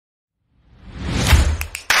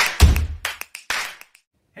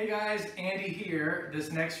Hey guys, Andy here.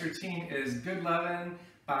 This next routine is Good Lovin'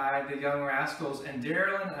 by the Young Rascals, and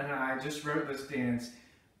Darylyn and I just wrote this dance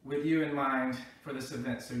with you in mind for this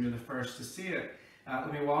event, so you're the first to see it.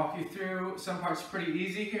 Let me walk you through. Some parts pretty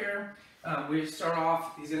easy here. We start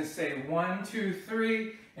off, he's going to say 1, 2,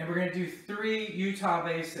 3, and we're going to do 3 Utah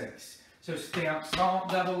basics. So stamp, stomp,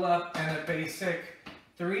 double up, and a basic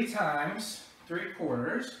 3 times,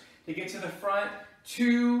 3/4. To get to the front,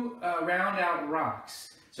 2 round out rocks.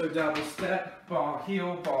 So double step, ball,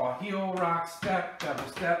 heel, rock, step, double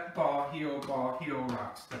step, ball, heel,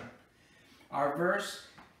 rock, step. Our verse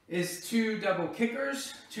is 2 double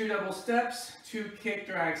kickers, 2 double steps, 2 kick,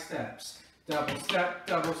 drag steps. Double step,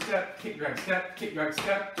 kick, drag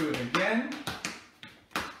step, do it again.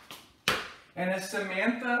 And a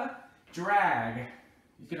Samantha drag.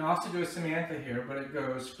 You can also do a Samantha here, but it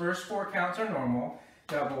goes, first 4 counts are normal.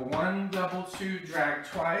 Double 1, double 2, drag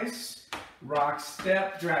twice. Rock,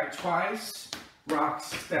 step, drag twice, rock,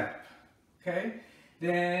 step. Okay?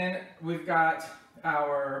 Then we've got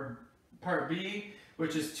our part B,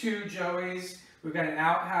 which is 2 joeys. We've got an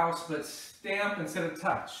outhouse, but stamp instead of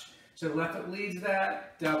touch. So left foot leads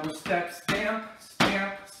that, double step, stamp,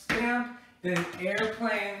 stamp, stamp, then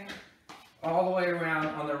airplane all the way around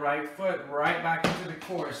on the right foot, right back into the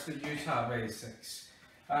chorus, the Utah basics.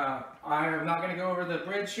 I am not going to go over the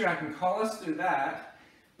bridge here. I can call us through that.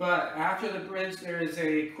 But after the bridge, there is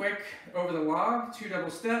a quick over the log, 2 double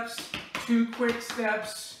steps, 2 quick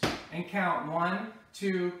steps, and count 1,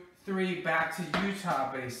 2, 3 back to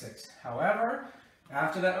Utah basics. However,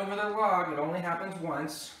 after that over the log, it only happens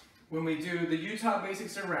once. When we do the Utah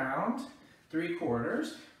basics around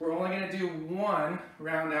 3/4, we're only going to do 1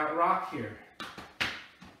 round out rock here.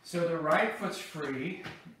 So the right foot's free.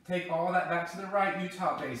 Take all that back to the right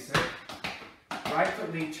Utah basic. Right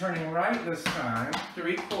foot lead turning right this time,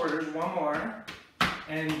 3/4, 1 more,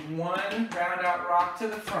 and 1 round out rock to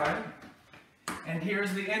the front. And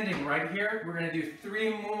here's the ending right here. We're going to do 3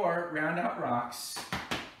 more round out rocks.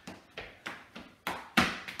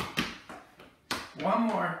 1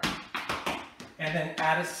 more, and then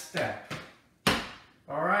add a step.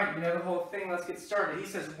 All right, you know the whole thing. Let's get started. He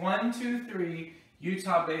says 1, 2, 3,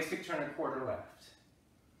 Utah basic, turn 1/4 left.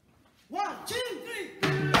 1, 2,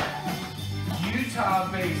 3.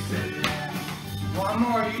 Utah basic. 1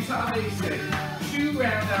 more Utah basic. 2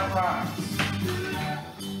 round out rocks.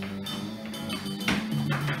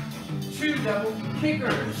 2 double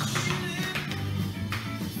kickers.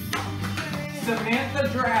 Samantha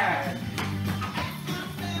drag.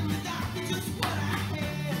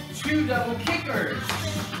 2 double kickers.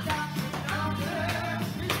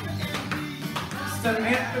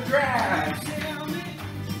 Samantha drag.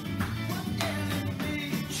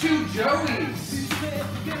 2 joeys.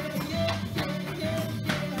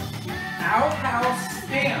 Outhouse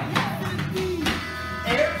stamp.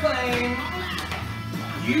 Airplane.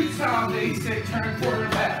 Utah basic, turn 1/4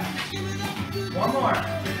 left. 1 more.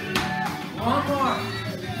 1 more.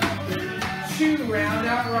 2 round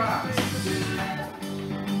out rocks.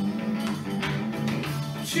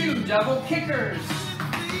 2 double kickers.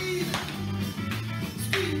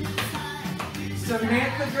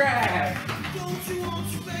 Samantha drag.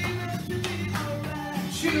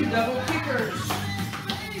 2 double kickers.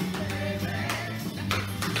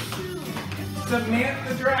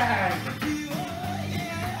 Samantha drag.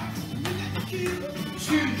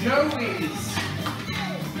 2 joeys.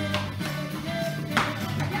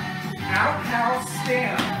 Outhouse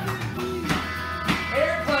stamp.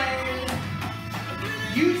 Airplane.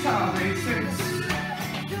 Utah basics.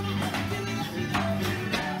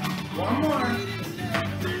 1 more.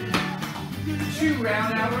 2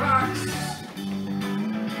 round out rocks.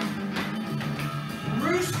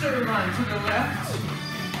 Rooster run to the left.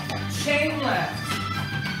 Chain left.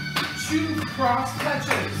 2 cross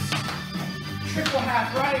touches. Triple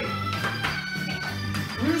half right.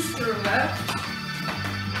 Rooster left.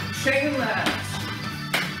 Chain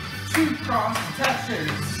left. 2 cross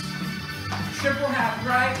touches. Triple half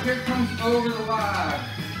right. Here comes over the log.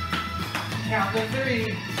 Count to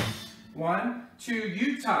 3. 1, 2,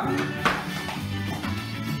 Utah.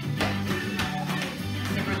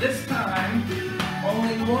 And for this time,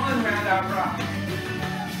 only 1 round out rock.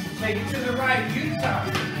 Take it to the right, Utah.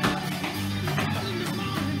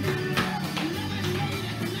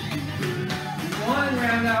 1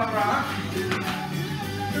 round out rock.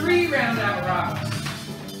 3 round out rocks.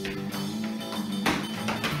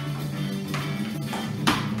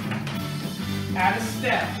 Add a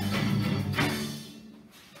step.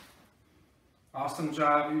 Awesome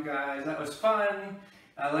job, you guys. That was fun.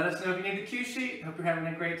 Let us know if you need the cue sheet. Hope you're having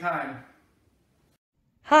a great time.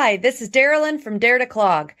 Hi, this is Darylyn from Dare to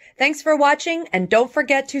Clog. Thanks for watching, and don't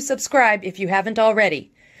forget to subscribe if you haven't already.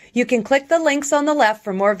 You can click the links on the left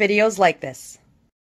for more videos like this.